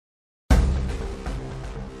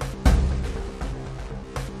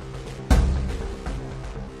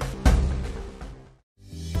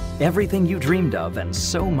Everything you dreamed of and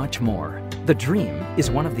so much more. The Dream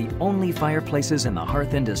is one of the only fireplaces in the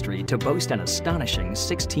hearth industry to boast an astonishing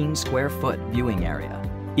 16 square foot viewing area.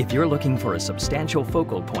 If you're looking for a substantial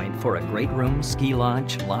focal point for a great room, ski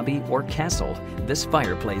lodge, lobby, or castle, this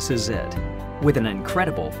fireplace is it. With an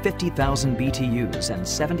incredible 50,000 BTUs and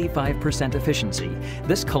 75% efficiency,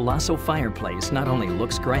 this colossal fireplace not only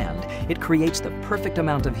looks grand, it creates the perfect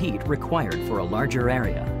amount of heat required for a larger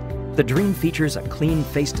area. The Dream features a clean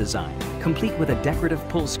face design, complete with a decorative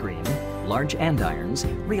pull screen, large andirons,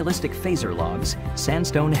 realistic phaser logs,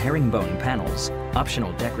 sandstone herringbone panels,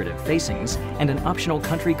 optional decorative facings, and an optional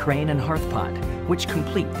country crane and hearth pot, which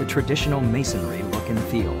complete the traditional masonry look and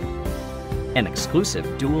feel. An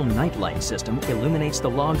exclusive dual nightlight system illuminates the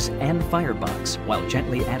logs and firebox while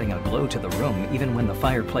gently adding a glow to the room even when the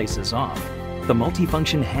fireplace is off. The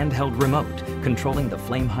multifunction handheld remote, controlling the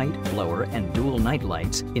flame height, blower, and dual night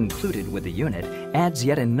lights included with the unit, adds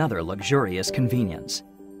yet another luxurious convenience.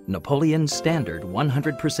 Napoleon's standard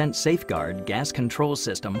 100% safeguard gas control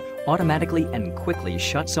system automatically and quickly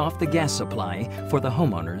shuts off the gas supply for the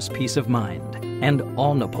homeowner's peace of mind. And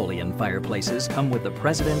all Napoleon fireplaces come with the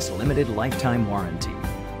President's limited lifetime warranty.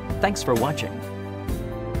 Thanks for watching.